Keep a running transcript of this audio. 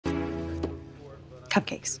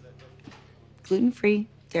Cupcakes. Gluten-free,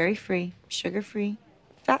 dairy-free, sugar-free,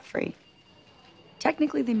 fat-free.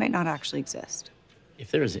 Technically, they might not actually exist. If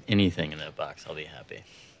there is anything in that box, I'll be happy.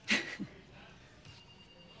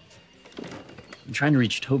 I'm trying to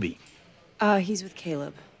reach Toby. He's with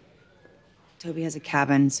Caleb. Toby has a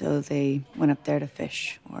cabin, so they went up there to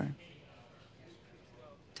fish, or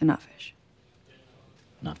to not fish.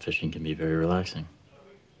 Not fishing can be very relaxing.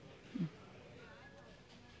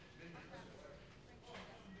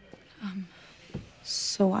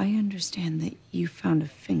 So I understand that you found a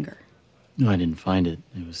finger. No, I didn't find it.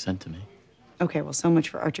 It was sent to me. Okay, well, so much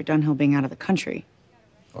for Archer Dunhill being out of the country.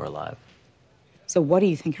 Or alive. So what do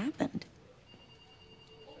you think happened?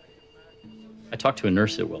 I talked to a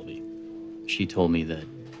nurse at Welby. She told me that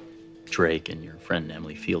Drake and your friend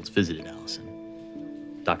Emily Fields visited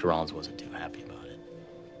Allison. Dr. Rollins wasn't too happy about it.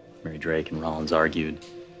 Mary Drake and Rollins argued.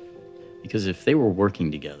 Because if they were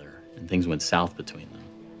working together and things went south between them,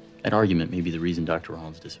 that argument may be the reason Dr.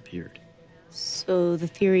 Rollins disappeared. So the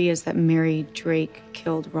theory is that Mary Drake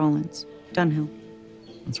killed Rollins, Dunhill.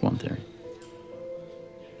 That's one theory.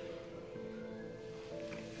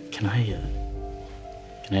 Can I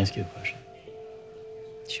ask you a question?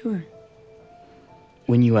 Sure.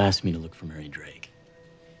 When you asked me to look for Mary Drake,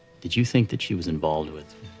 did you think that she was involved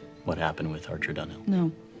with what happened with Archer Dunhill?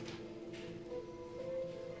 No.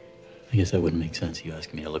 I guess that wouldn't make sense, you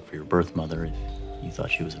asking me to look for your birth mother if you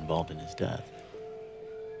thought she was involved in his death.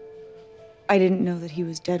 I didn't know that he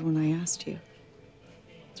was dead when I asked you.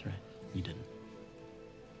 That's right, you didn't.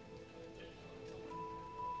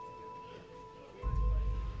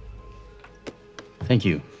 Thank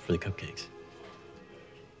you for the cupcakes.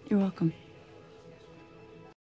 You're welcome.